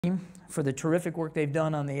for the terrific work they've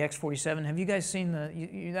done on the X-47. Have you guys seen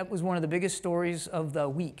that was one of the biggest stories of the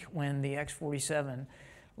week when the X-47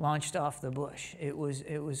 launched off the Bush. It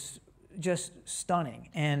was just stunning.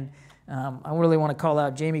 And I really want to call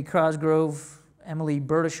out Jamie Cosgrove, Emily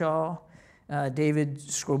Bertishaw, David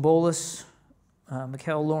Scrobolis,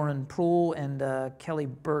 Mikhail Lauren Proul, and Kelly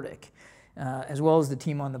Burdick, as well as the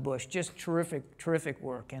team on the Bush. Just terrific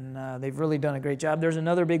work, and they've really done a great job. There's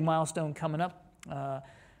another big milestone coming up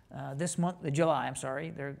this month, July, I'm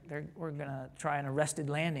sorry. We're going to try an arrested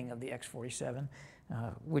landing of the X-47,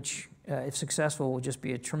 which, if successful, will just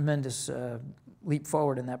be a tremendous leap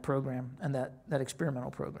forward in that program and that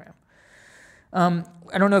experimental program.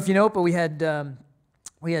 I don't know if you know it, but we had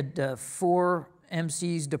 4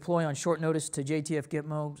 MCs deploy on short notice to JTF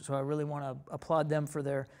Gitmo, so I really want to applaud them for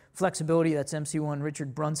their flexibility. That's MC1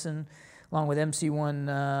 Richard Brunson, along with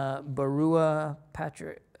MC1 Barua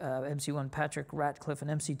Patrick, MC1 Patrick Ratcliffe, and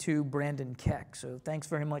MC2 Brandon Keck. So thanks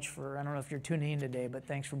very much for, I don't know if you're tuning in today, but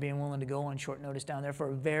thanks for being willing to go on short notice down there for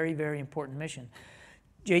a very important mission.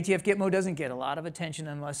 JTF Gitmo doesn't get a lot of attention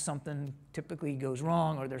unless something typically goes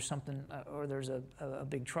wrong or there's something, or there's a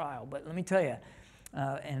big trial. But let me tell you,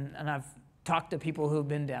 and I've talked to people who have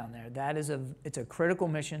been down there, it's a critical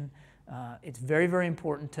mission. It's very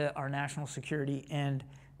important to our national security, and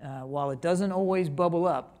while it doesn't always bubble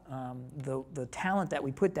up, the talent that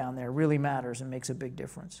we put down there really matters and makes a big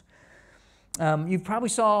difference. You probably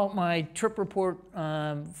saw my trip report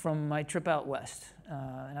from my trip out west,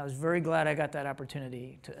 and I was very glad I got that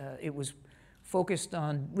opportunity. It was focused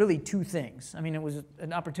on really 2 things. I mean, it was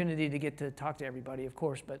an opportunity to get to talk to everybody, of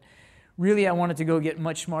course, but really I wanted to go get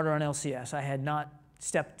much smarter on LCS. I had not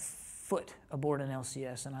stepped foot aboard an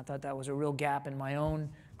LCS, and I thought that was a real gap in my own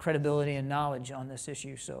credibility and knowledge on this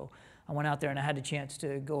issue. So I went out there and I had a chance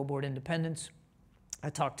to go aboard Independence. I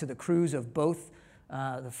talked to the crews of both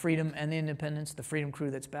the Freedom and the Independence, the Freedom crew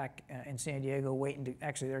that's back in San Diego waiting to,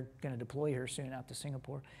 actually they're going to deploy here soon out to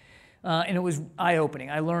Singapore. And it was eye-opening.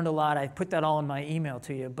 I learned a lot. I put that all in my email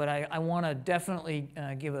to you, but I want to definitely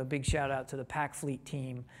give a big shout out to the Pac Fleet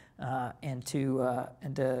team and to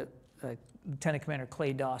Lieutenant Commander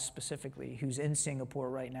Clay Doss specifically, who's in Singapore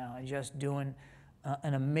right now and just doing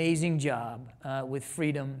an amazing job with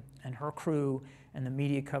Freedom and her crew and the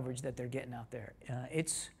media coverage that they're getting out there.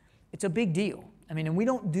 It's a big deal. I mean, and we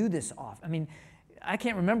don't do this often. I mean, I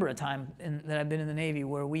can't remember a time that I've been in the Navy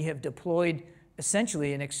where we have deployed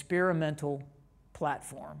essentially an experimental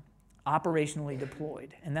platform, operationally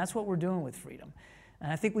deployed. And that's what we're doing with Freedom.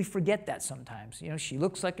 And I think we forget that sometimes. You know, she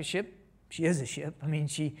looks like a ship. She is a ship. I mean,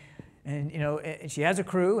 she has a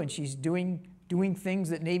crew, and she's doing things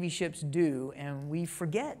that Navy ships do, and we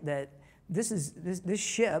forget that this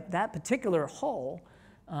ship, that particular hull,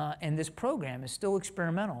 and this program is still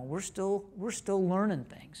experimental. We're still learning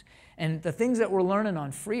things, and the things that we're learning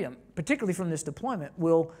on Freedom, particularly from this deployment,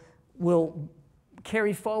 will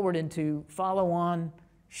carry forward into follow-on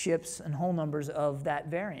ships and hull numbers of that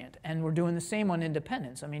variant. And we're doing the same on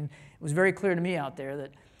Independence. I mean, it was very clear to me out there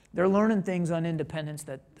that they're learning things on Independence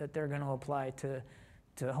that they're going to apply to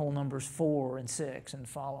hull numbers 4 and 6 and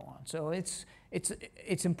follow on. So it's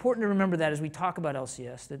important to remember that as we talk about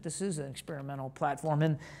LCS, that this is an experimental platform,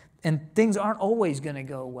 and things aren't always going to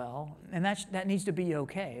go well, and that needs to be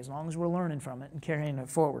okay as long as we're learning from it and carrying it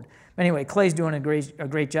forward. But anyway, Clay's doing a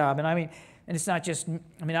great job, and I mean, and it's not just,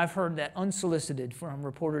 I mean, I've heard that unsolicited from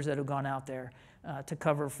reporters that have gone out there to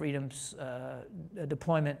cover Freedom's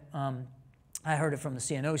deployment. I heard it from the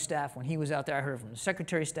CNO staff when he was out there. I heard it from the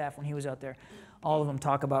Secretary's staff when he was out there. All of them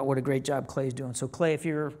talk about what a great job Clay's doing. So Clay, if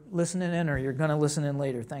you're listening in or you're going to listen in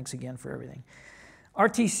later, thanks again for everything.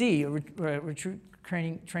 RTC, Recruit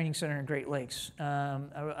Training Center in Great Lakes.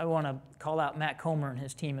 I want to call out Matt Comer and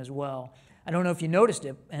his team as well. I don't know if you noticed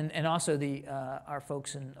it, and also our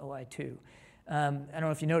folks in OI2. I don't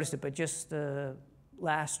know if you noticed it, but just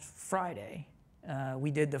last Friday,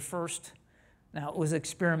 we did the first. Now, it was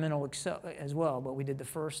experimental as well, but we did the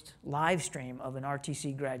first live stream of an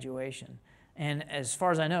RTC graduation. And as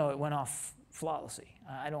far as I know, it went off flawlessly.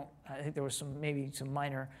 I think there was maybe some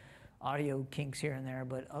minor audio kinks here and there,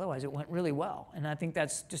 but otherwise it went really well. And I think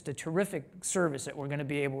that's just a terrific service that we're going to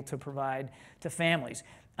be able to provide to families.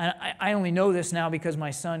 I only know this now because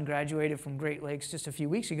my son graduated from Great Lakes just a few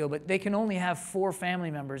weeks ago, but they can only have 4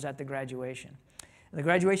 family members at the graduation. The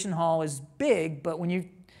graduation hall is big, but when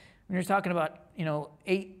you're talking about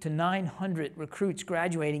 800 to 900 recruits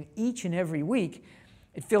graduating each and every week,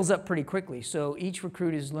 it fills up pretty quickly. So each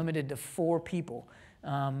recruit is limited to 4 people,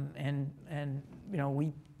 and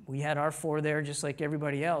we had our 4 there just like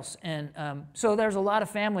everybody else, and so there's a lot of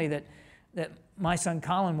family that my son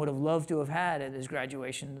Colin would have loved to have had at his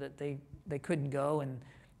graduation that they couldn't go, and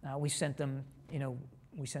we sent them,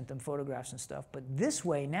 we sent them photographs and stuff. But this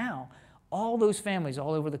way now, all those families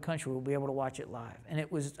all over the country will be able to watch it live, and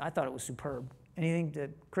I thought it was superb.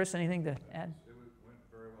 Chris, anything to add? It went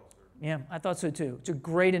very well, sir. Yeah, I thought so too. It's a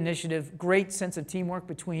great initiative, great sense of teamwork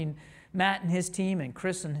between Matt and his team and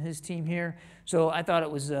Chris and his team here. So I thought it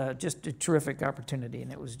was just a terrific opportunity,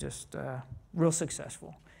 and it was just real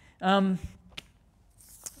successful.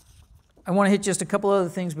 I want to hit just a couple other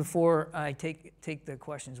things before I take the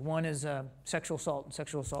questions. One is sexual assault and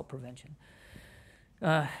sexual assault prevention.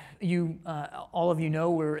 All of you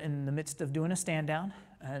know we're in the midst of doing a stand down,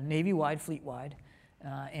 Navy-wide, fleet-wide,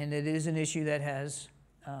 and it is an issue that has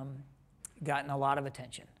gotten a lot of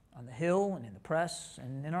attention on the Hill and in the press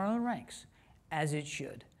and in our own ranks, as it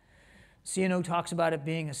should. CNO talks about it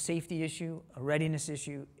being a safety issue, a readiness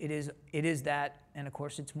issue. It is that, and of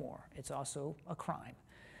course it's more. It's also a crime.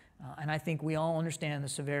 And I think we all understand the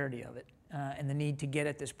severity of it and the need to get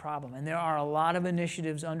at this problem. And there are a lot of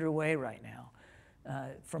initiatives underway right now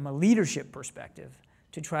from a leadership perspective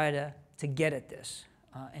to try to get at this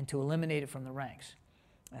and to eliminate it from the ranks.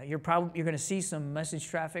 You're going to see some message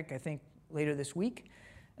traffic, I think, later this week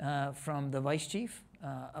from the Vice Chief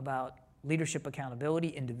about leadership accountability,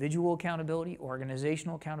 individual accountability,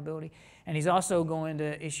 organizational accountability, and he's also going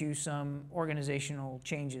to issue some organizational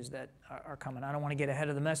changes that are coming. I don't want to get ahead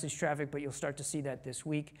of the message traffic, but you'll start to see that this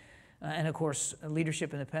week. And of course,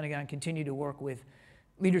 leadership in the Pentagon continue to work with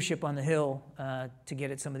leadership on the Hill to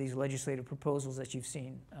get at some of these legislative proposals that you've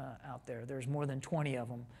seen out there. There's more than 20 of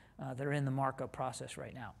them that are in the markup process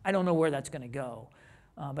right now. I don't know where that's going to go,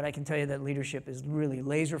 but I can tell you that leadership is really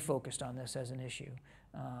laser focused on this as an issue.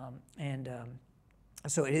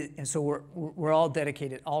 So we're all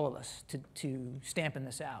dedicated, all of us, to stamping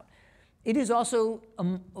this out. It is also,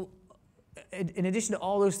 in addition to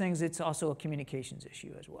all those things, it's also a communications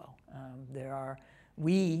issue as well.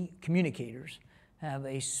 We communicators have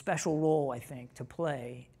a special role, I think, to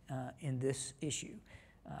play in this issue.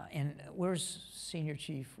 And where's Senior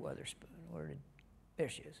Chief Weatherspoon? There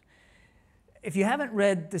she is. If you haven't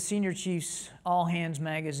read the Senior Chief's All Hands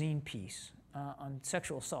magazine piece on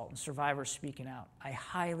sexual assault and survivors speaking out, I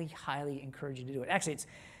highly, highly encourage you to do it. Actually, it's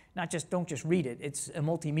not just, don't just read it, it's a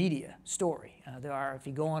multimedia story. If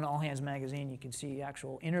you go on All Hands magazine, you can see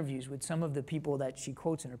actual interviews with some of the people that she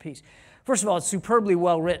quotes in her piece. First of all, it's superbly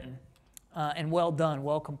well written and well done,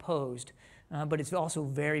 well composed, but it's also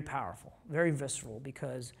very powerful, very visceral,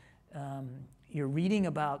 because you're reading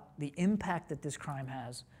about the impact that this crime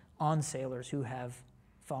has on sailors who have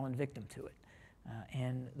fallen victim to it.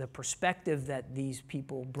 And the perspective that these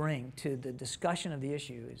people bring to the discussion of the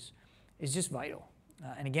issue is just vital.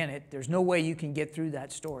 And again, there's no way you can get through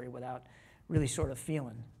that story without really sort of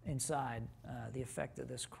feeling inside the effect of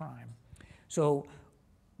this crime.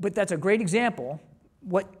 But that's a great example.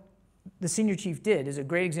 What the Senior Chief did is a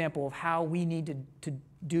great example of how we need to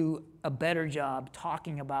do a better job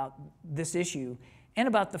talking about this issue and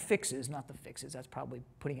about the fixes, not the fixes, that's probably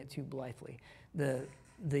putting it too blithely,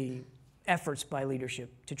 the efforts by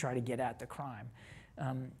leadership to try to get at the crime.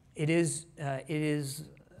 It's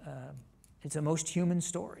a most human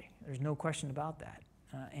story. There's no question about that.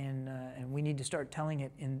 And we need to start telling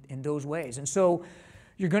it in those ways. And so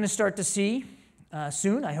you're going to start to see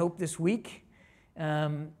soon, I hope this week,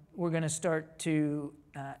 we're going to start to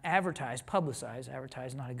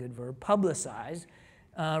publicize, not a good verb, publicize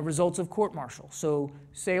results of court-martial. So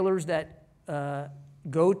sailors that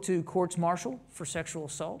go to courts-martial for sexual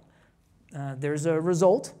assault, there's a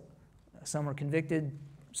result. Some are convicted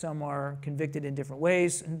in different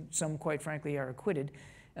ways, and some, quite frankly, are acquitted.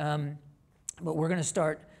 But we're going to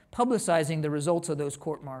start publicizing the results of those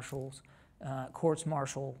courts-martial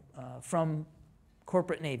from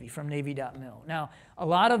corporate Navy, from Navy.mil. Now, a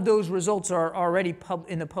lot of those results are already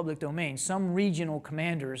in the public domain. Some regional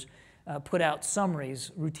commanders put out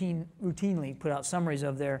summaries, routinely put out summaries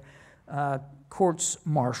of their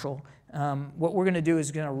courts-martial. What we're going to do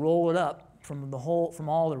is going to roll it up from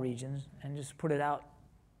all the regions and just put it out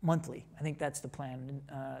monthly. I think that's the plan,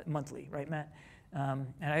 monthly, right, Matt?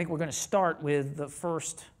 And I think we're going to start with the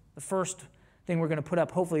first thing we're going to put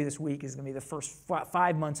up hopefully this week is going to be the first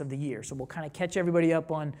 5 months of the year. So we'll kind of catch everybody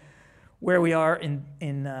up on where we are in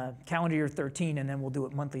calendar year 13, and then we'll do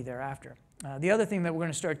it monthly thereafter. The other thing that we're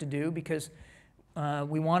going to start to do, because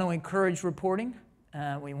we want to encourage reporting,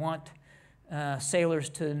 we want sailors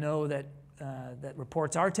to know that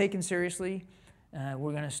reports are taken seriously.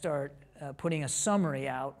 We're going to start putting a summary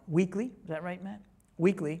out weekly. Is that right, Matt?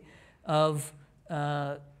 Weekly of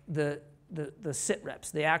the sit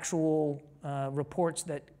reps, the actual reports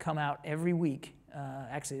that come out every week.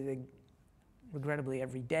 Actually, regrettably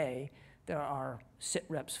every day, there are sit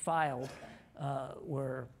reps filed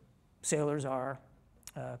where sailors are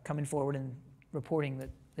coming forward and reporting that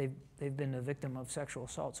they've been a victim of sexual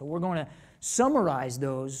assault. So we're going to summarize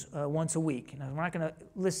those once a week. Now, we're not going to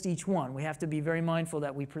list each one. We have to be very mindful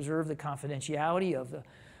that we preserve the confidentiality of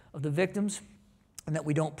the victims and that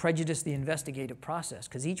we don't prejudice the investigative process,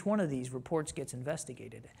 because each one of these reports gets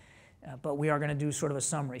investigated. But we are going to do sort of a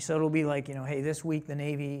summary. So it'll be like, hey, this week the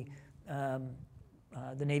Navy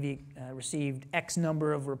received X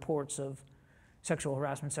number of reports of sexual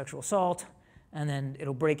harassment, sexual assault, and then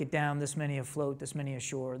it'll break it down, this many afloat, this many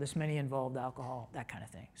ashore, this many involved alcohol, that kind of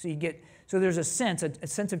thing. So there's a sense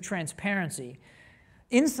of transparency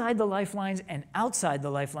inside the lifelines and outside the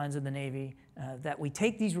lifelines of the Navy, that we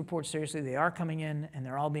take these reports seriously. They are coming in and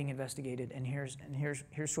they're all being investigated, and here's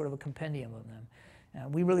sort of a compendium of them.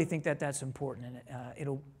 We really think that that's important,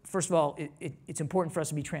 and first of all, it's important for us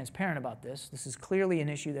to be transparent about this. This is clearly an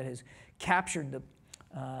issue that has captured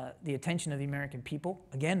the attention of the American people,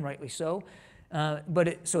 again, rightly so.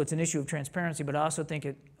 So it's an issue of transparency, but I also think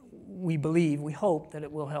we hope that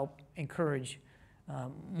it will help encourage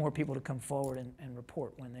more people to come forward and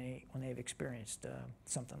report when they've experienced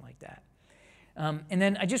something like that. And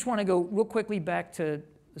then I just want to go real quickly back to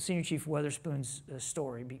the Senior Chief Weatherspoon's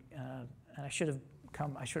story, and I should have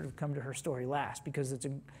come to her story last, because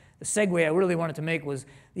the segue I really wanted to make was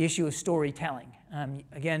the issue of storytelling.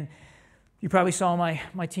 Again, you probably saw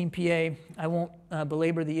my team PA. I won't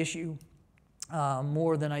belabor the issue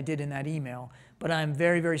more than I did in that email, but I'm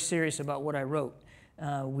very, very serious about what I wrote.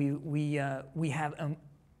 We have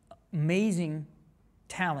amazing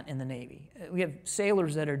talent in the Navy. We have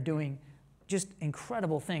sailors that are doing just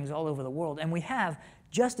incredible things all over the world, and we have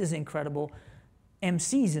just as incredible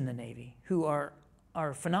MCs in the Navy who are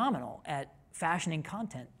phenomenal at fashioning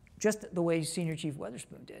content, just the way Senior Chief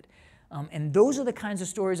Weatherspoon did. And those are the kinds of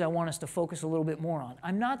stories I want us to focus a little bit more on.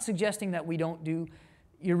 I'm not suggesting that we don't do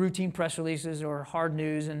your routine press releases or hard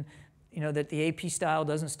news, and that the AP style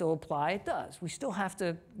doesn't still apply. It does. We still have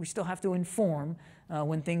to inform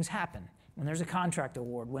when things happen, when there's a contract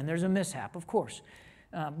award, when there's a mishap, of course.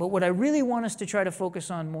 But what I really want us to try to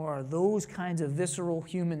focus on more are those kinds of visceral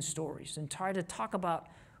human stories, and try to talk about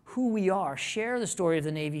who we are, share the story of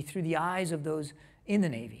the Navy through the eyes of those in the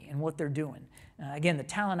Navy and what they're doing. Again, the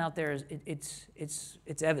talent out there it's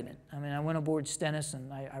evident. I mean, I went aboard Stennis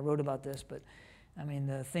and I wrote about this, but I mean,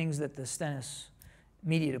 the things that the Stennis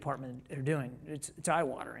media department are doing, it's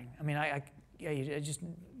eye-watering. I mean, I just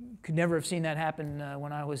could never have seen that happen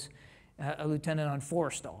when I was a lieutenant on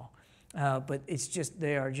Forrestal. But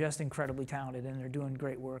they are just incredibly talented, and they're doing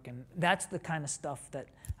great work, and that's the kind of stuff that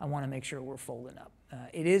I want to make sure we're folding up.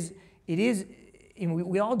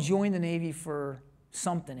 We all join the Navy for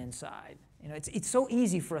something inside. It's so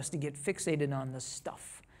easy for us to get fixated on the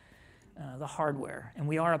stuff, the hardware, and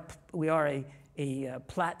we are a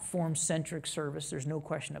platform-centric service. There's no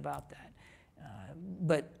question about that.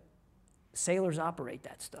 But sailors operate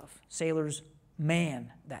that stuff. Sailors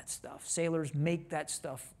man that stuff. Sailors make that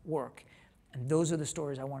stuff work. And those are the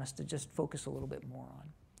stories I want us to just focus a little bit more on.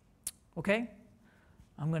 Okay?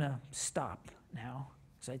 I'm going to stop now,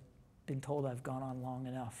 because I've been told I've gone on long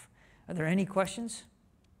enough. Are there any questions?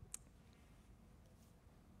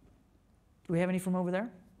 Do we have any from over there?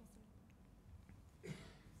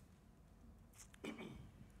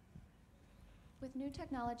 With new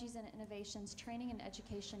technologies and innovations, training and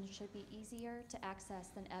education should be easier to access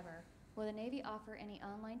than ever. Will the Navy offer any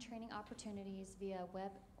online training opportunities via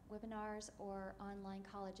webinars or online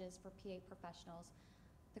colleges for PA professionals?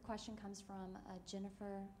 The question comes from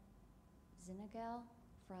Jennifer Zinagel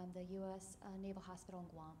from the U.S. Naval Hospital in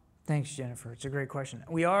Guam. Thanks, Jennifer. It's a great question.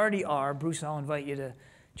 We already are. Bruce, I'll invite you to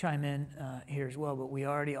chime in here as well, but we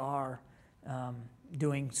already are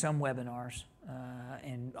doing some webinars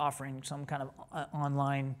and offering some kind of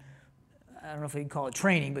online, I don't know if we can call it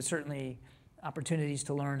training, but certainly opportunities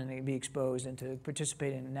to learn and to be exposed and to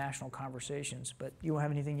participate in national conversations. But you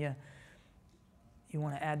have anything you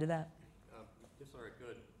want to add to that? Yes, all right,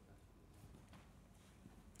 good.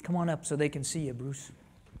 Come on up so they can see you, Bruce.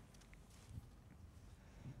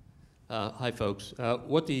 Hi, folks.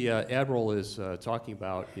 What the Admiral is talking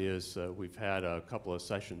about is we've had a couple of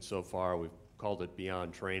sessions so far. We've called it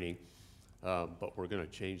Beyond Training, but we're going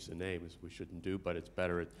to change the name, as we shouldn't do, but it's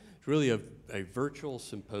better. It's really a virtual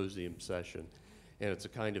symposium session, and it's a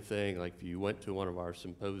kind of thing, like if you went to one of our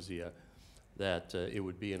symposia, that it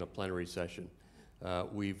would be in a plenary session.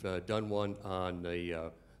 We've done one on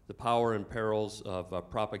the power and perils of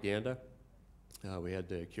propaganda. We had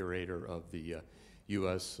the curator of the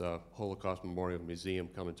U.S. Holocaust Memorial Museum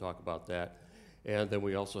come and talk about that. And then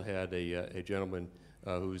we also had a gentleman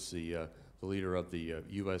who's the leader of the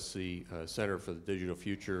USC Center for the Digital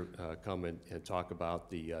Future come and talk about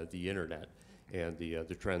the internet and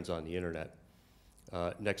the trends on the internet.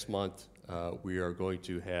 Next month, we are going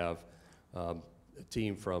to have a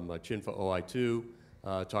team from Chinfo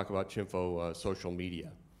OI2 talk about Chinfo social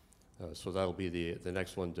media. So that'll be the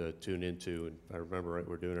next one to tune into. And if I remember right,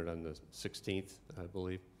 we're doing it on the 16th, I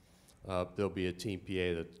believe. There'll be a team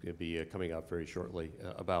PA that's going to be coming out very shortly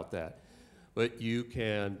about that. But you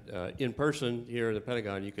can, in person here in the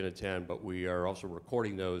Pentagon, you can attend, but we are also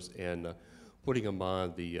recording those and putting them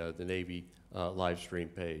on the Navy live stream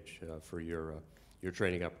page for your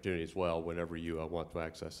training opportunity as well whenever you want to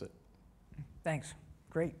access it. Thanks.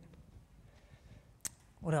 Great.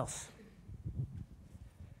 What else?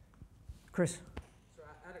 Chris? So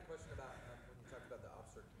I had a question about when you talked about the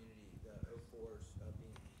officer community, the 04s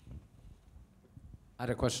being. I had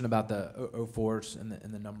a question about the 04s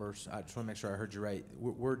and the numbers. I just want to make sure I heard you right.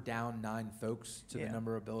 We're down 9 folks to the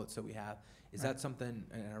number of billets that we have. Is that something,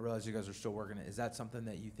 and I realize you guys are still working it, is that something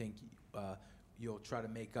that you think you'll try to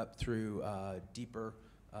make up through deeper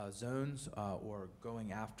zones or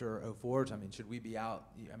going after 04s? I mean, should we be out?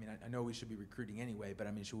 I mean, I know we should be recruiting anyway, but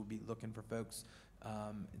I mean, should we be looking for folks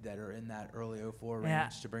that are in that early 04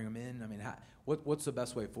 range to bring them in? I mean, what's the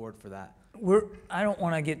best way forward for that? I don't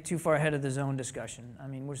want to get too far ahead of the zone discussion. I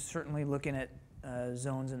mean, we're certainly looking at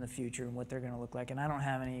zones in the future and what they're going to look like, and I don't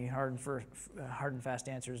have any hard and fast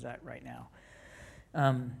answers to that right now.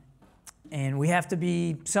 And we have to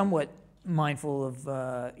be somewhat mindful of,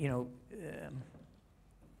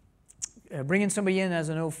 bringing somebody in as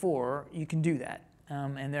an 04, you can do that.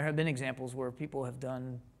 And there have been examples where people have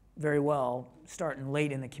done very well starting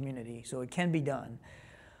late in the community, so it can be done.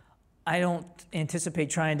 I don't anticipate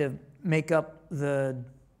trying to make up the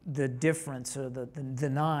difference or the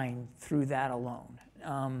 9 through that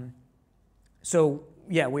alone. So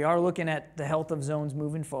yeah, we are looking at the health of zones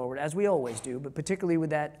moving forward, as we always do, but particularly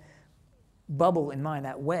with that bubble in mind,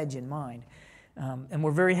 that wedge in mind. And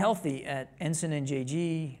we're very healthy at ensign and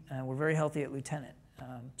JG, and we're very healthy at lieutenant.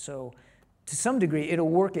 So to some degree, it'll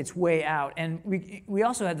work its way out. And we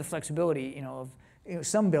also have the flexibility, of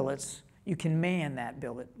some billets, you can man that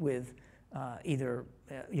billet with either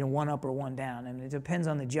one up or one down, and it depends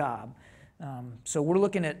on the job. So we're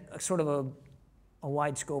looking at a sort of a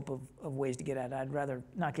wide scope of ways to get at it. I'd rather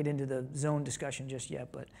not get into the zone discussion just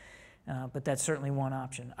yet, but that's certainly one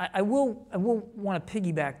option. I will want to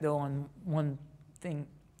piggyback, though, on one thing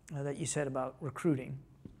that you said about recruiting.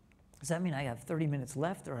 Does that mean I have 30 minutes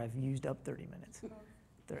left, or I've used up 30 minutes?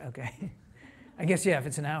 Okay. I guess, yeah, if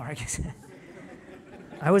it's an hour, I guess.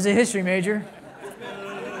 I was a history major.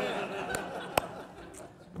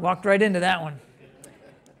 Walked right into that one.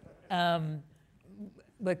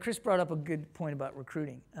 But Chris brought up a good point about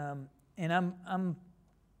recruiting. And I'm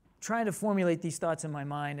trying to formulate these thoughts in my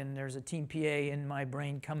mind, and there's a team PA in my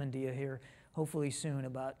brain coming to you here hopefully soon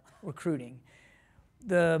about recruiting.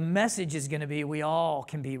 The message is going to be we all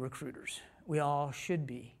can be recruiters. We all should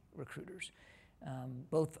be recruiters,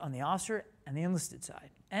 both on the officer and the enlisted side,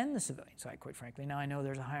 and the civilian side, quite frankly. Now, I know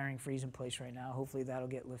there's a hiring freeze in place right now. Hopefully that'll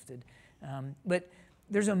get lifted. But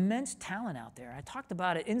there's immense talent out there. I talked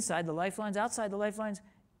about it inside the lifelines, outside the lifelines.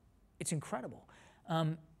 It's incredible.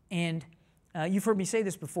 And you've heard me say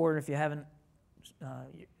this before, and if you haven't,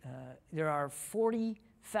 there are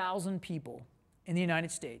 40,000 people in the United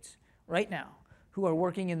States right now who are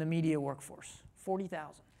working in the media workforce.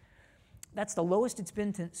 40,000. That's the lowest it's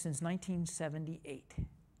been since 1978,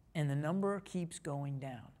 and the number keeps going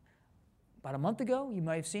down. About a month ago, you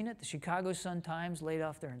might have seen it, the Chicago Sun-Times laid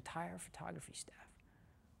off their entire photography staff.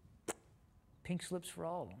 Pink slips for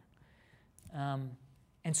all of them.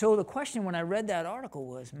 And so the question when I read that article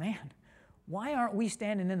was, man, why aren't we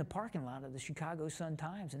standing in the parking lot of the Chicago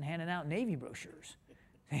Sun-Times and handing out Navy brochures?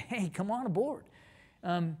 Hey, come on aboard.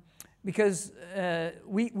 Because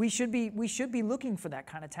we should be looking for that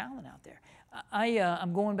kind of talent out there.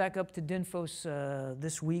 I'm going back up to DINFOS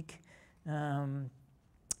this week.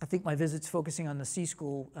 I think my visit's focusing on the C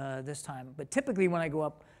School this time. But typically when I go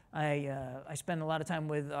up, I spend a lot of time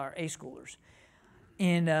with our A schoolers.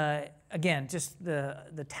 And again, just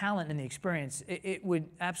the talent and the experience, it would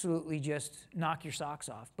absolutely just knock your socks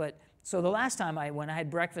off. But so the last time I had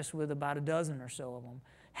breakfast with about a dozen or so of them.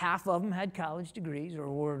 Half of them had college degrees or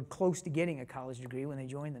were close to getting a college degree when they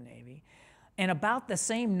joined the Navy. And about the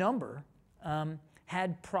same number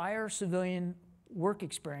had prior civilian work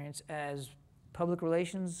experience as public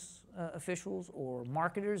relations officials or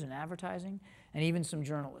marketers in advertising, and even some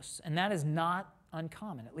journalists. And that is not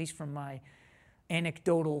uncommon, at least from my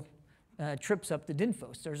anecdotal trips up to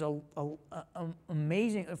Dinfos. There's a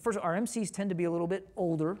amazing, first our MCs tend to be a little bit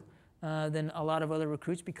older than a lot of other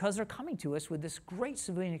recruits because they're coming to us with this great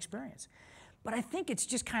civilian experience. But I think it's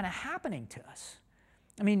just kind of happening to us.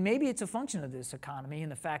 I mean, maybe it's a function of this economy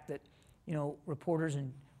and the fact that, you know, reporters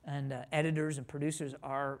and editors and producers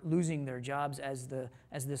are losing their jobs as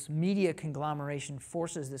this media conglomeration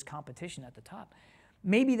forces this competition at the top.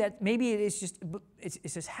 Maybe it is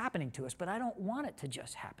it's just happening to us, but I don't want it to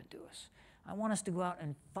just happen to us. I want us to go out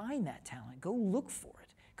and find that talent, go look for it,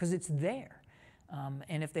 because it's there.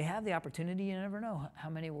 And if they have the opportunity, you never know how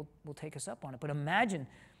many will take us up on it. But imagine,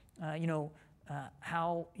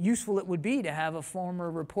 how useful it would be to have a former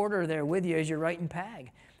reporter there with you as you're writing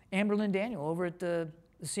PAG. Amberlynn Daniel over at the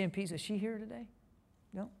CMPs, is she here today?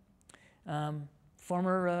 No?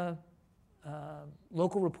 Former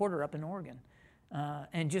local reporter up in Oregon.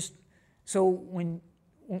 And just, so when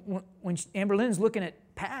Amberlynn's looking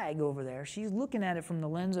at PAG over there, she's looking at it from the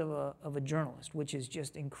lens of a journalist, which is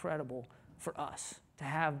just incredible for us to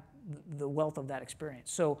have the wealth of that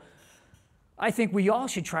experience. So I think we all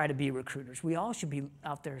should try to be recruiters. We all should be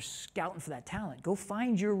out there scouting for that talent. Go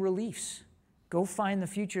find your reliefs. Go find the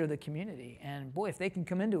future of the community. And boy, if they can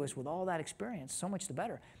come into us with all that experience, so much the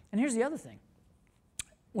better. And here's the other thing.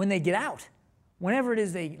 When they get out, whenever it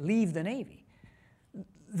is they leave the Navy,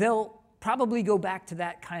 they'll probably go back to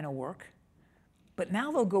that kind of work, but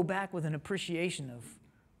now they'll go back with an appreciation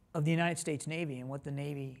of the United States Navy and what the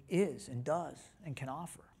Navy is and does and can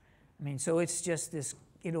offer. I mean, so it's just this,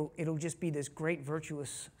 it'll just be this great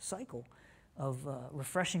virtuous cycle of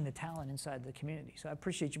refreshing the talent inside the community. So I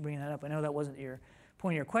appreciate you bringing that up. I know that wasn't your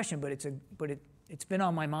point of your question, but it's been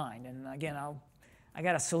on my mind. And again, I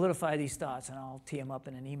got to solidify these thoughts, and I'll tee them up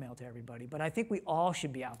in an email to everybody. But I think we all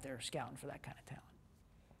should be out there scouting for that kind of talent.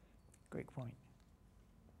 Great point.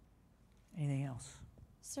 Anything else?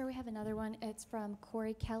 Sir, we have another one. It's from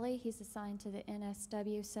Corey Kelly. He's assigned to the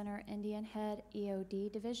NSW Center Indian Head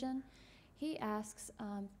EOD Division. He asks,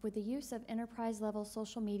 with the use of enterprise-level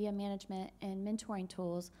social media management and mentoring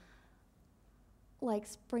tools like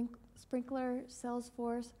Sprinkler,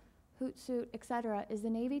 Salesforce, Hootsuite, etc., is the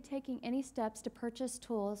Navy taking any steps to purchase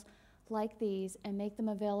tools like these and make them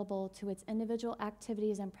available to its individual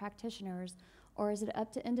activities and practitioners, or is it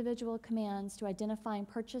up to individual commands to identify and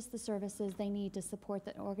purchase the services they need to support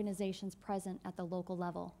the organizations present at the local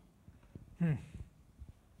level?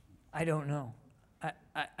 I don't know.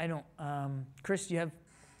 I don't. Chris, do you have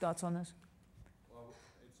thoughts on this? Well,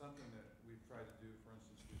 it's something that we've tried to do. For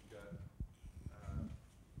instance,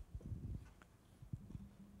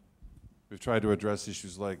 we've tried to address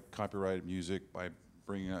issues like copyrighted music by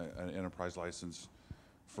bringing an enterprise license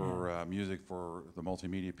for music for the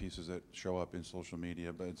multimedia pieces that show up in social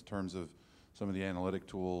media. But in terms of some of the analytic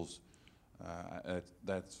tools,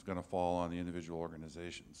 that's going to fall on the individual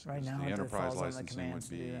organizations. Right now, the it enterprise falls on the licensing commands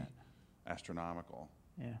would to do be that. astronomical.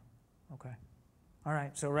 Yeah, okay. All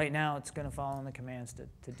right, so right now it's going to fall on the commands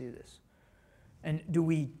to do this. And do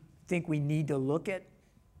we think we need to look at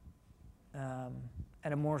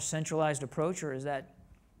a more centralized approach, or is that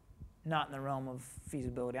not in the realm of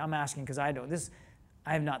feasibility? I'm asking because I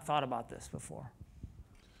have not thought about this before.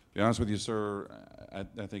 To be honest with you, sir,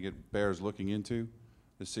 I think it bears looking into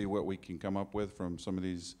to see what we can come up with from some of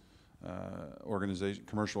these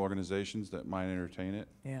commercial organizations that might entertain it.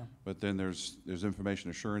 Yeah. But then there's information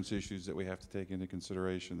assurance issues that we have to take into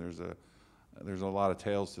consideration. There's a lot of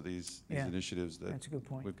tails to these initiatives that that's a good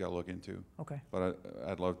point. we've got to look into. Okay. But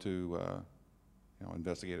I'd love to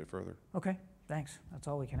investigate it further. Okay, thanks. That's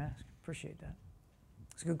all we can ask. Appreciate that.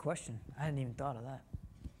 It's a good question. I hadn't even thought of that.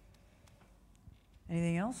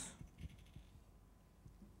 Anything else?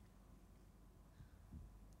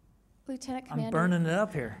 Lieutenant Commander. I'm burning it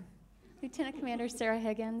up here. Lieutenant Commander Sarah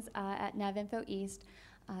Higgins at NavInfo East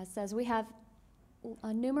says, we have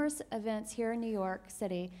numerous events here in New York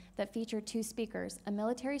City that feature two speakers, a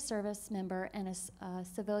military service member and a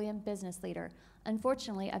civilian business leader.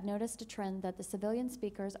 Unfortunately, I've noticed a trend that the civilian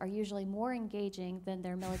speakers are usually more engaging than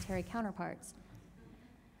their military counterparts.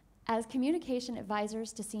 As communication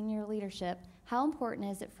advisors to senior leadership, how important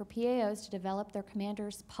is it for PAOs to develop their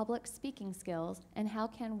commanders' public speaking skills, and how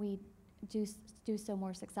can we do so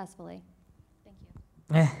more successfully?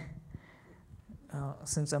 Thank you.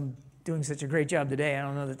 Since I'm doing such a great job today, I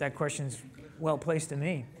don't know that question's well placed to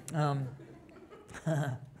me.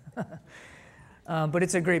 But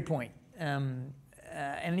it's a great point.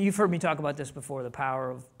 And you've heard me talk about this before, the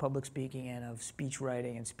power of public speaking and of speech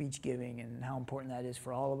writing and speech giving, and how important that is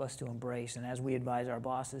for all of us to embrace. And as we advise our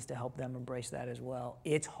bosses, to help them embrace that as well.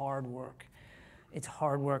 It's hard work. it's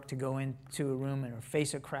hard work to go into a room or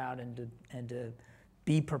face a crowd and to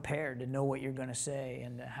be prepared to know what you're going to say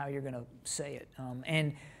and how you're going to say it.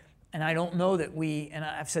 And I don't know that and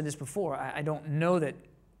I've said this before, I don't know that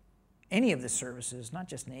any of the services, not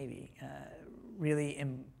just Navy, really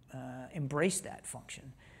embrace that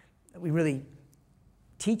function. We really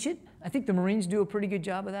teach it. I think the Marines do a pretty good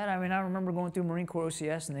job of that. I mean, I remember going through Marine Corps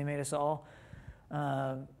OCS, and they made us all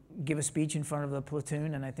give a speech in front of the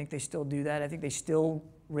platoon, and I think they still do that. I think they still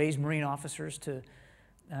raise Marine officers to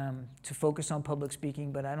focus on public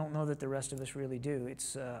speaking, but I don't know that the rest of us really do.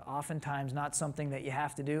 It's oftentimes not something that you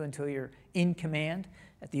have to do until you're in command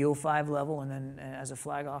at the 05 level and then as a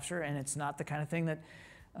flag officer, and it's not the kind of thing that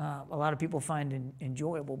a lot of people find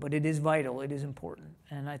enjoyable, but it is vital, it is important.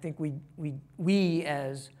 And I think we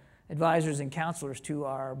as advisors and counselors to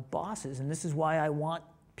our bosses, and this is why I want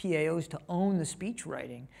PAOs to own the speech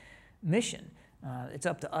writing mission. It's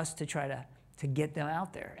up to us to try to get them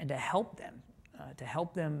out there and to help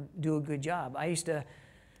them do a good job. I used to,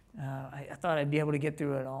 I thought I'd be able to get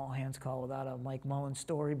through an all-hands call without a Mike Mullins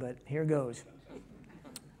story, but here goes.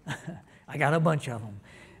 I got a bunch of them.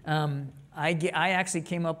 I actually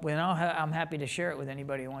came up with, and I'm happy to share it with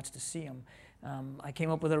anybody who wants to see them. I came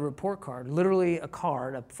up with a report card, literally a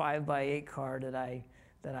card, a 5x8 card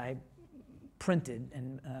that I printed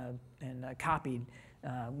and copied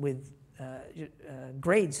with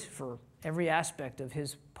grades for every aspect of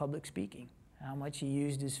his public speaking. How much he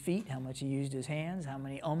used his feet, how much he used his hands, how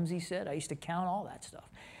many ums he said. I used to count all that stuff.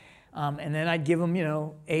 And then I'd give him,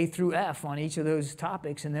 A through F on each of those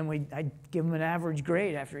topics, and then I'd give him an average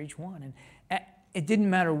grade after each one. And it didn't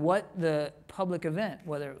matter what the public event,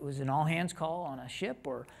 whether it was an all-hands call on a ship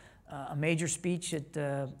or a major speech at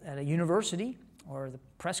a university or the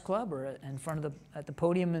press club or in front of at the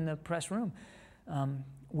podium in the press room.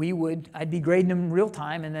 I'd be grading him real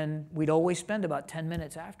time, and then we'd always spend about 10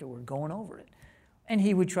 minutes afterward going over it. And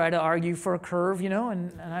he would try to argue for a curve,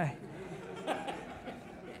 and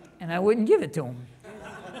I wouldn't give it to him.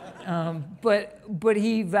 But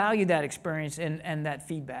he valued that experience and that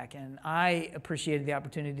feedback, and I appreciated the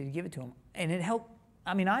opportunity to give it to him. And it helped.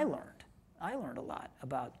 I mean, I learned a lot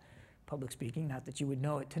about public speaking, not that you would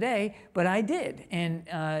know it today, but I did. And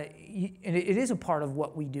it is a part of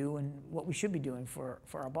what we do and what we should be doing for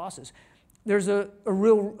our bosses. There's a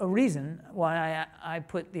reason why I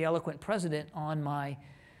put The Eloquent President on my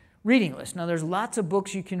reading list. Now, there's lots of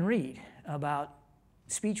books you can read about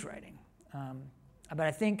speech writing. But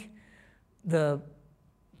I think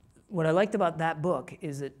what I liked about that book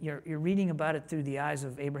is that you're reading about it through the eyes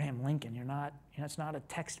of Abraham Lincoln. It's not a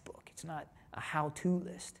textbook. It's not a how-to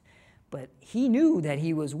list. But he knew that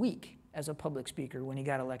he was weak as a public speaker when he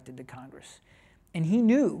got elected to Congress. And he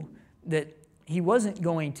knew that he wasn't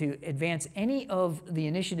going to advance any of the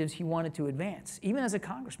initiatives he wanted to advance, even as a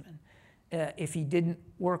congressman, if he didn't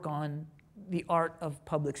work on the art of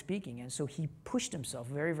public speaking. And so he pushed himself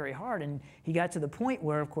very, very hard. And he got to the point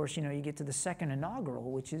where, of course, you get to the second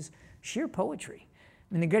inaugural, which is sheer poetry.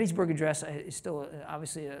 I mean, the Gettysburg Address is still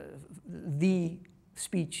obviously the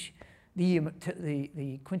speech,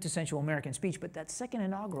 the quintessential American speech, but that second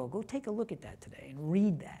inaugural, go take a look at that today and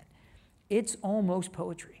read that. It's almost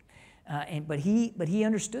poetry. But he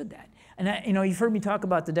understood that. And you've heard me talk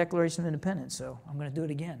about the Declaration of Independence, so I'm going to do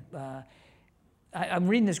it again. I'm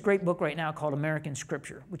reading this great book right now called American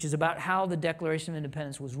Scripture, which is about how the Declaration of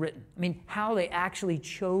Independence was written. I mean, how they actually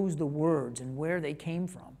chose the words and where they came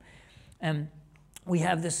from. And we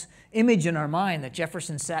have this image in our mind that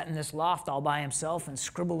Jefferson sat in this loft all by himself and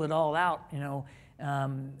scribbled it all out,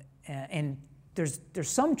 and there's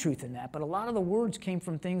some truth in that, but a lot of the words came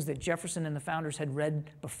from things that Jefferson and the founders had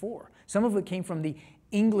read before. Some of it came from the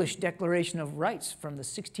English Declaration of Rights from the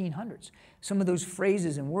 1600s, some of those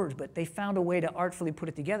phrases and words, but they found a way to artfully put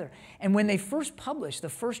it together. And when they first published the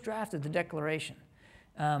first draft of the Declaration,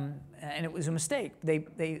 and it was a mistake,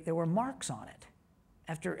 there were marks on it.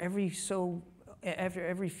 After every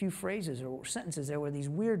few phrases or sentences, there were these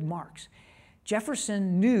weird marks.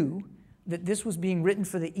 Jefferson knew that this was being written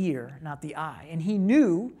for the ear, not the eye, and he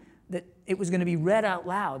knew that it was going to be read out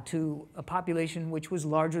loud to a population which was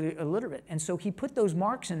largely illiterate. And so he put those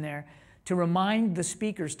marks in there to remind the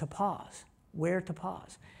speakers to pause, where to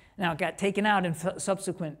pause. Now, it got taken out in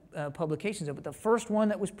subsequent publications, but the first one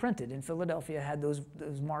that was printed in Philadelphia had those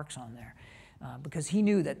marks on there because he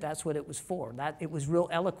knew that that's what it was for, that it was real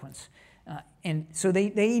eloquence. And so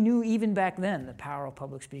they knew even back then the power of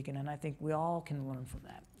public speaking, and I think we all can learn from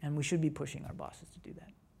that. And we should be pushing our bosses to do that.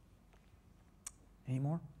 Any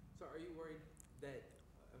more? So are you worried that,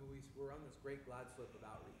 we're on this great glide slope of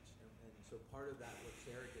outreach, and so part of that, what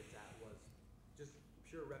Sarah gets at, was just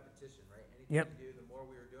pure repetition, right? Anything Yep. we do, the more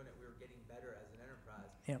we were doing it, we were getting better as an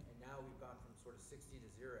enterprise. Yep. And now we've gone from sort of 60 to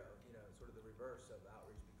 0, sort of the reverse of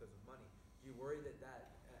outreach because of money. Do you worry that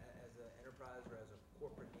as an enterprise or as a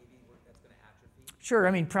corporate Navy, that's going to atrophy? Sure.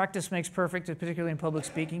 I mean, practice makes perfect, particularly in public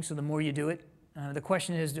speaking, so the more you do it. The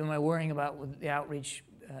question is, am I worrying about with the outreach,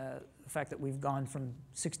 the fact that we've gone from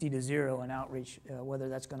 60 to 0 in outreach, whether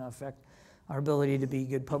that's going to affect our ability to be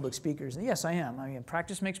good public speakers? And yes, I am. I mean,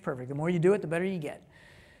 practice makes perfect. The more you do it, the better you get.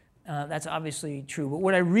 That's obviously true. But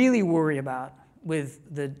what I really worry about with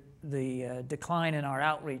the decline in our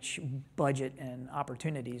outreach budget and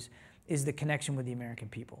opportunities is the connection with the American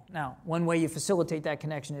people. Now, one way you facilitate that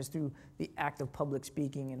connection is through the act of public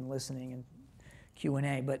speaking and listening and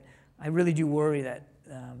Q&A. But I really do worry that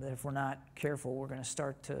if we're not careful, we're going to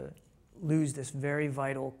start to lose this very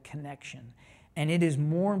vital connection. And it is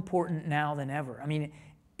more important now than ever. I mean,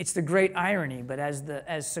 it's the great irony, but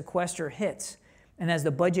as sequester hits and as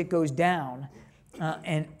the budget goes down,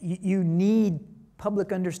 and you need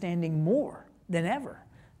public understanding more than ever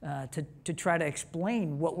to try to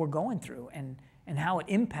explain what we're going through and how it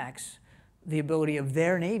impacts the ability of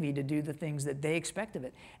their Navy to do the things that they expect of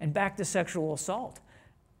it. And back to sexual assault.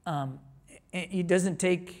 It doesn't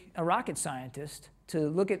take a rocket scientist to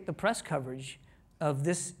look at the press coverage of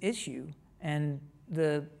this issue and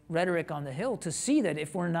the rhetoric on the Hill to see that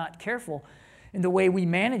if we're not careful in the way we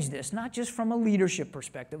manage this, not just from a leadership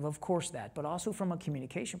perspective, of course that, but also from a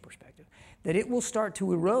communication perspective, that it will start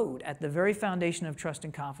to erode at the very foundation of trust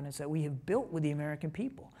and confidence that we have built with the American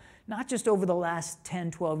people, not just over the last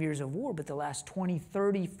 10, 12 years of war, but the last 20,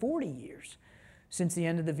 30, 40 years since the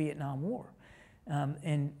end of the Vietnam War.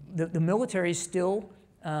 And the military is still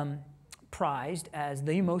prized as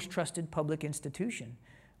the most trusted public institution.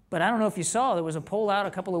 But I don't know if you saw, there was a poll out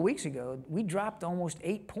a couple of weeks ago. We dropped almost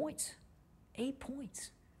 8 points. 8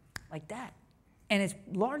 points, like that. And it's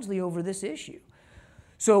largely over this issue.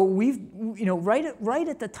 So we've, right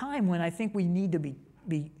at the time when I think we need to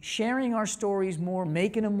be sharing our stories more,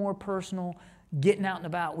 making them more personal, getting out and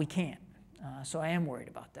about, we can't. So I am worried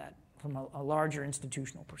about that from a larger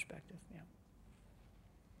institutional perspective. Yeah.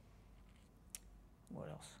 What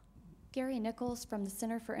else? Gary Nichols from the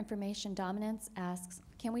Center for Information Dominance asks,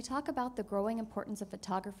 can we talk about the growing importance of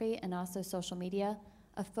photography and also social media?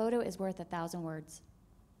 A photo is worth 1,000 words.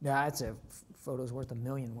 Yeah, I'd say a photo's worth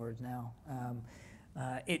 1,000,000 words now.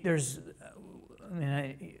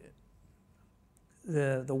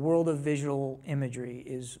 The world of visual imagery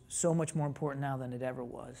is so much more important now than it ever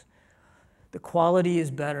was. The quality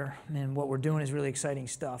is better, and what we're doing is really exciting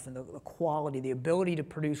stuff. And the quality, the ability to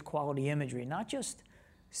produce quality imagery, not just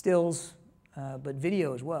stills, but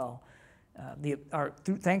video as well.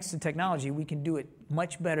 Thanks to technology, we can do it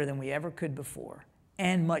much better than we ever could before,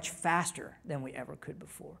 and much faster than we ever could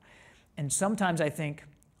before. And sometimes I think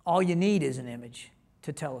all you need is an image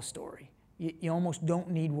to tell a story. You almost don't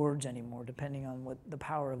need words anymore, depending on what the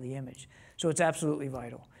power of the image. So it's absolutely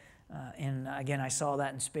vital. And again, I saw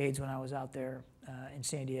that in spades when I was out there in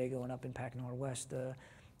San Diego and up in Pac Northwest. The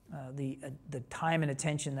time and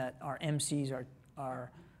attention that our MCs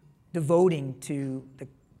are devoting to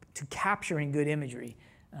capturing good imagery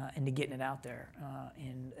and to getting it out there.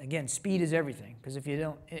 And again, speed is everything, because if you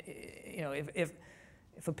don't, if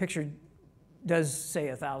a picture does say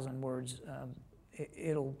 1,000 words,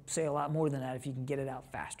 it'll say a lot more than that if you can get it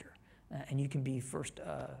out faster, and you can be first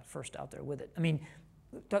out there with it. I mean,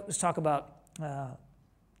 let's talk about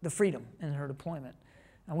the Freedom and her deployment.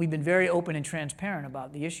 And we've been very open and transparent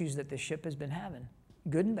about the issues that the ship has been having,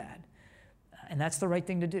 good and bad. And that's the right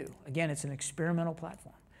thing to do. Again, it's an experimental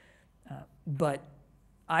platform. But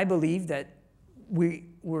I believe that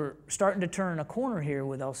we're starting to turn a corner here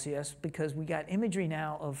with LCS, because we got imagery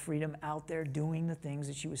now of Freedom out there doing the things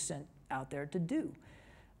that she was sent out there to do.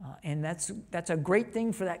 And that's a great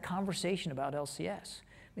thing for that conversation about LCS.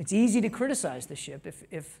 It's easy to criticize the ship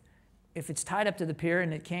if it's tied up to the pier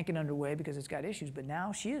and it can't get underway because it's got issues. But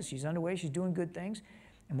now she's underway, she's doing good things,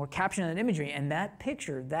 and we're capturing that imagery. And that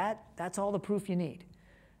picture, that's all the proof you need.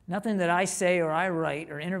 Nothing that I say or I write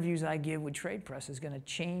or interviews I give with trade press is going to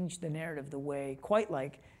change the narrative the way, quite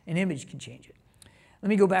like an image can change it. Let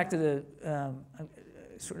me go back to the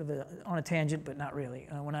on a tangent, but not really.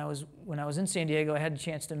 When I was in San Diego, I had a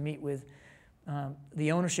chance to meet with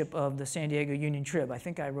the ownership of the San Diego Union Trib. I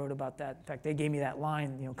think I wrote about that. In fact, they gave me that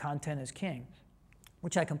line, content is king,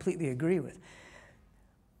 which I completely agree with.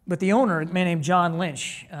 But the owner, a man named John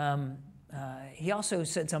Lynch, he also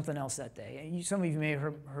said something else that day. Some of you may have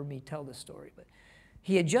heard me tell this story, but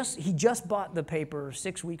he just bought the paper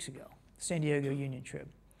 6 weeks ago, San Diego Union Trib.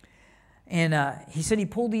 And he said he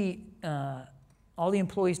pulled all the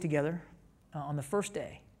employees together on the first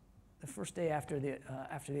day after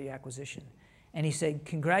the acquisition. And he said,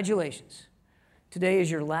 "Congratulations. Today is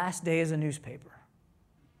your last day as a newspaper.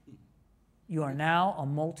 You are now a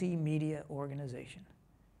multimedia organization."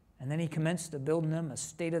 And then he commenced to building them a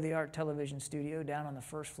state-of-the-art television studio down on the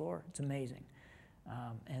first floor. It's amazing.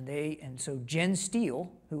 And so Jen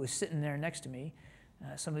Steele, who was sitting there next to me,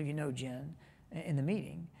 some of you know Jen, in the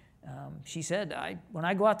meeting, she said, when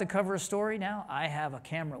I go out to cover a story now, I have a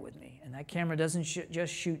camera with me. And that camera doesn't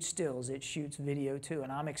just shoot stills, it shoots video too.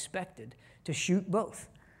 And I'm expected to shoot both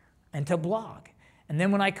and to blog. And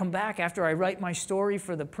then when I come back after I write my story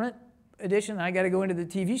for the print edition, I got to go into the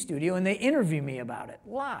TV studio and they interview me about it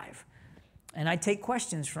live. And I take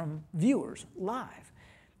questions from viewers live.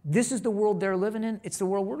 This is the world they're living in. It's the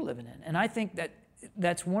world we're living in. And I think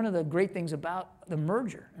that's one of the great things about the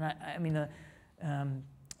merger.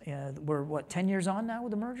 And we're, what, 10 years on now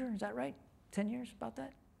with the merger? Is that right? 10 years, about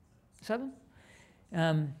that? 7?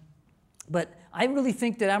 But I really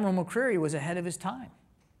think that Admiral McCreary was ahead of his time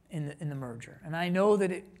in the merger. And I know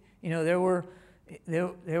that there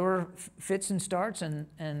were fits and starts, and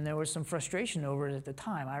there was some frustration over it at the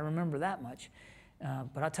time. I remember that much.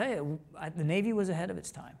 But I'll tell you, the Navy was ahead of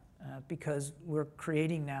its time because we're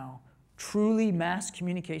creating now truly mass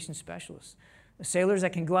communication specialists. The sailors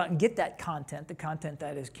that can go out and get that content, the content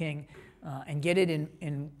that is king, and get it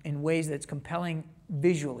in ways that's compelling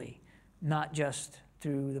visually, not just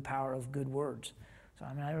through the power of good words. So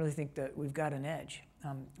I really think that we've got an edge.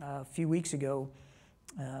 A few weeks ago,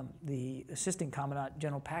 the Assistant Commandant,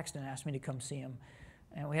 General Paxton, asked me to come see him.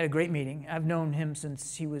 And we had a great meeting. I've known him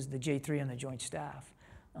since he was the J3 on the Joint Staff.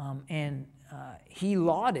 He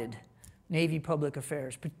lauded Navy public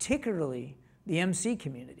affairs, particularly the MC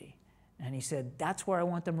community. And he said, that's where I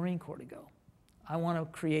want the Marine Corps to go. I want to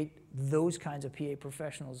create those kinds of PA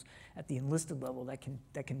professionals at the enlisted level that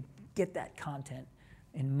can get that content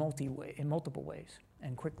in multiple ways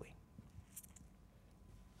and quickly.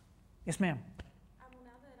 Yes, ma'am. Well,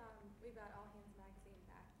 now that we've got All Hands Magazine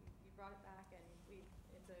back, you brought it back, and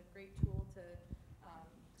it's a great tool to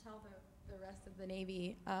tell the rest of the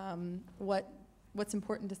Navy what's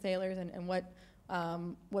important to sailors and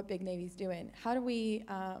what Big Navy's doing. How do we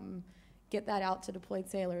get that out to deployed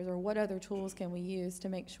sailors, or what other tools can we use to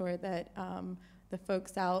make sure that the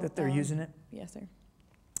folks out that they're using it? Yes, sir.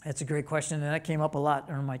 That's a great question, and that came up a lot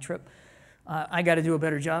during my trip. I got to do a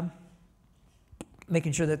better job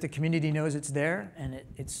making sure that the community knows it's there and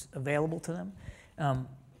it's available to them.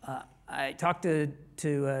 I talked to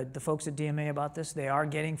the folks at DMA about this. They are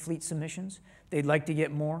getting fleet submissions. They'd like to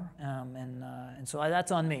get more, and so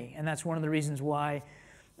that's on me. And that's one of the reasons why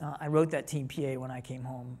I wrote that Team PA when I came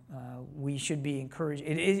home. We should be encouraged.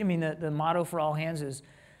 It is, the motto for All Hands is,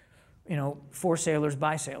 for sailors,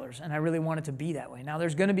 by sailors, and I really want it to be that way. Now,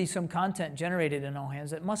 there's going to be some content generated in All Hands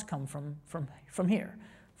that must come from here,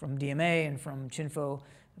 from DMA and from CHINFO,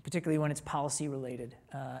 particularly when it's policy related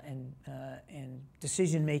and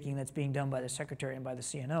decision making that's being done by the Secretary and by the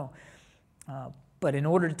CNO. But in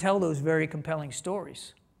order to tell those very compelling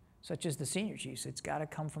stories, such as the senior chiefs, it's got to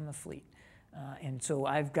come from the fleet. And so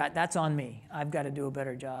that's on me. I've got to do a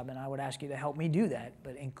better job, and I would ask you to help me do that,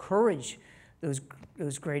 but encourage those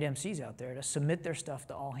great MCs out there to submit their stuff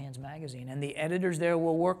to All Hands Magazine. And the editors there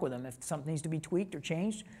will work with them. If something needs to be tweaked or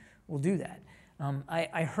changed, we'll do that.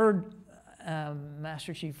 I heard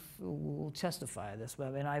Master Chief will testify this,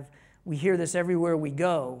 but we hear this everywhere we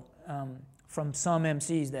go from some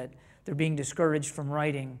MCs that they're being discouraged from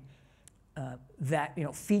writing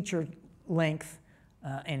feature length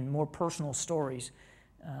and more personal stories,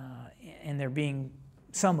 and they're being,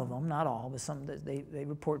 some of them, not all, but some, they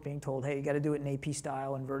report being told, hey, you got to do it in AP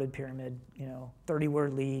style, inverted pyramid,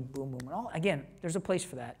 30-word lead, boom, boom, and all. Again, there's a place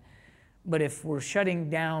for that. But if we're shutting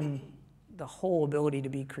down the whole ability to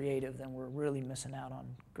be creative, then we're really missing out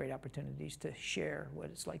on great opportunities to share what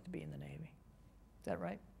it's like to be in the Navy. Is that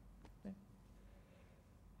right? Yeah.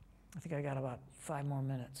 I think I got about 5 more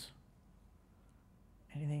minutes.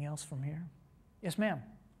 Anything else from here? Yes, ma'am.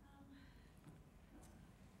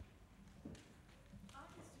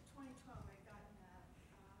 August of 2012, I got a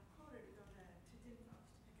quota to go to DINFOS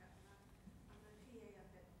to pick up. I'm the PA up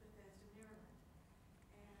at Bethesda, Maryland.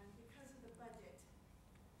 And because of the budget,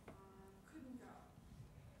 couldn't go.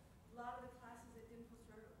 A lot of the classes at DINFOS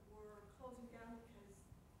were closing down because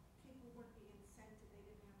people weren't being sent and they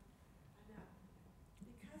didn't have enough.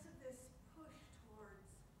 Because of this push towards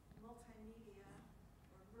multimedia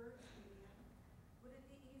or merged media, would it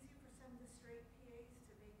be easier for some of the straight PAs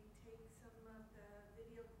to maybe take some of the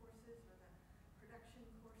video courses or the production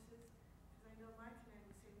courses? Because I know my command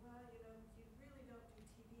was saying, well, you really don't do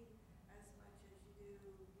TV as much as you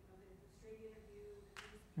do, the straight radio interview,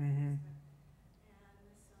 the Mm-hmm. newspaper.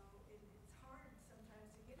 And so it's hard sometimes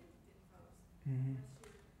to get into DINFOS Mm-hmm. unless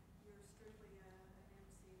you're strictly an MC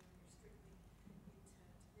or you're strictly into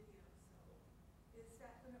video. So is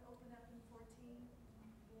that going to open up in 14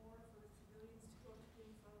 more for civilians to go to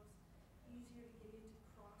DINFOS, easier to get into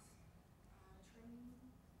cross training?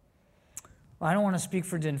 Well, I don't want to speak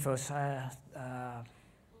for DINFOS,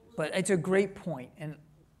 but it's a great point, and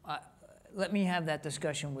let me have that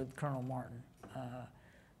discussion with Colonel Martin,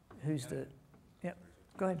 who's the, yep,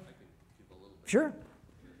 go ahead. Sure.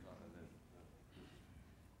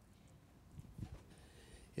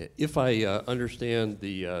 If I understand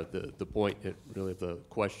the point, really the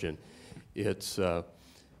question, it's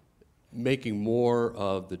making more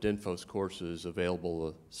of the DINFOS courses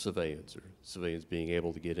available to civilians, or civilians being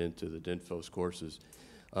able to get into the DINFOS courses.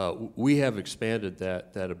 We have expanded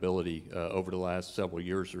that ability over the last several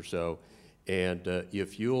years or so, and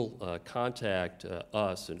if you'll contact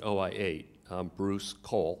us in OI8, I'm Bruce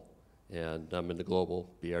Cole, and I'm in the Global,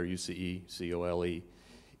 BRUCE,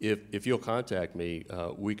 If you'll contact me,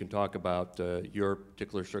 we can talk about your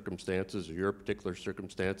particular circumstances, or your particular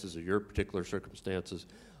circumstances, or your particular circumstances,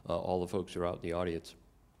 all the folks who are out in the audience,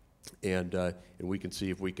 and we can see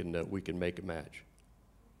if we can make a match.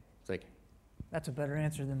 Thank you. That's a better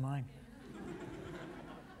answer than mine.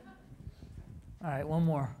 All right, one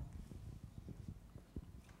more.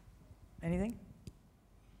 Anything?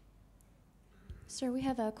 Sir, we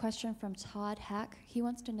have a question from Todd Hack. He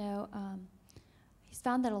wants to know, he's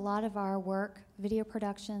found that a lot of our work, video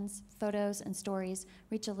productions, photos, and stories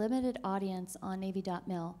reach a limited audience on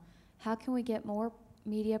Navy.mil. How can we get more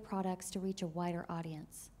media products to reach a wider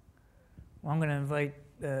audience? Well, I'm going to invite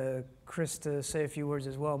Chris to say a few words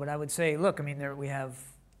as well, but I would say, look, I mean,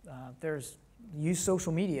 use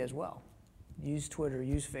social media as well. Use Twitter,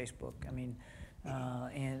 use Facebook. I mean,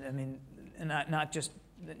 and not just,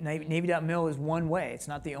 Navy.mil is one way. It's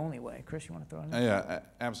not the only way. Chris, you want to throw in? Yeah,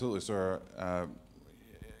 absolutely, sir.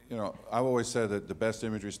 You know, I've always said that the best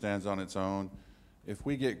imagery stands on its own. If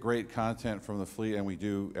we get great content from the fleet, and we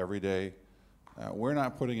do every day, we're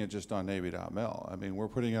not putting it just on Navy.mil. I mean, we're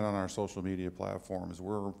putting it on our social media platforms.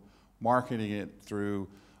 We're marketing it through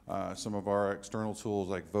some of our external tools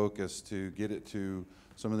like Vocus to get it to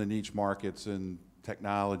some of the niche markets in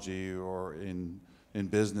technology or in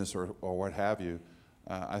business or what have you.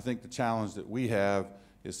 I think the challenge that we have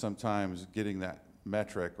is sometimes getting that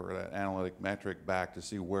metric or that analytic metric back to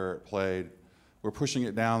see where it played. We're pushing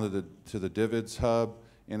it down to the Divids hub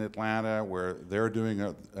in Atlanta, where they're doing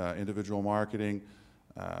individual marketing.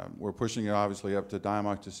 We're pushing it obviously up to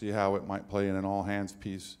DIMOC to see how it might play in an all-hands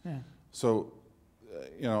piece. Yeah. So,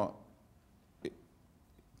 you know,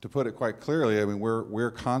 to put it quite clearly, I mean,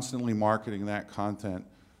 we're constantly marketing that content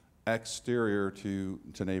exterior to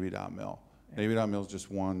Navy.mil. Yeah. Navy.mil is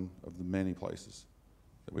just one of the many places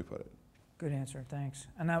that we put it. Good answer, thanks.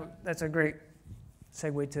 And now that's a great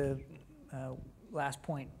segue to last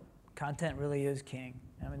point. Content really is king.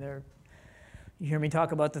 I mean, you hear me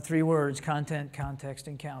talk about the 3 words, content, context,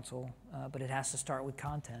 and counsel, but it has to start with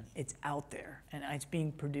content. It's out there, and it's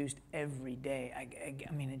being produced every day.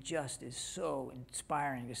 I mean, it just is so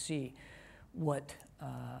inspiring to see what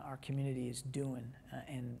our community is doing,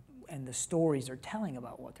 and the stories they're telling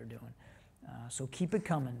about what they're doing. So keep it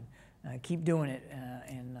coming, keep doing it,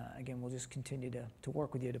 and again, we'll just continue to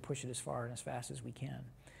work with you to push it as far and as fast as we can.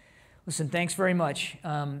 Listen, thanks very much.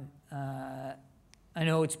 I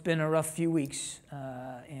know it's been a rough few weeks,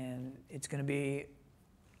 and it's going to be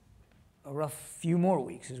a rough few more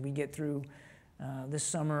weeks as we get through this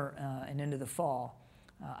summer and into the fall.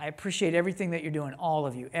 I appreciate everything that you're doing, all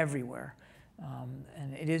of you, everywhere.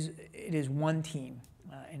 And it is one team,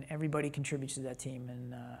 and everybody contributes to that team,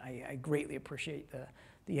 and I greatly appreciate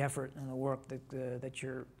the effort and the work that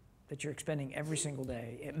you're expending every single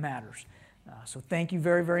day. It matters. So thank you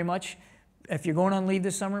very, very much. If you're going on leave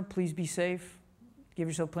this summer, please be safe. Give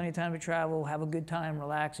yourself plenty of time to travel. Have a good time.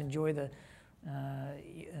 Relax. Enjoy the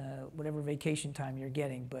whatever vacation time you're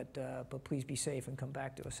getting. But please be safe and come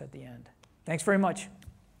back to us at the end. Thanks very much.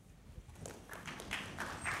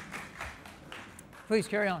 Please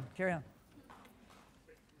carry on. Carry on.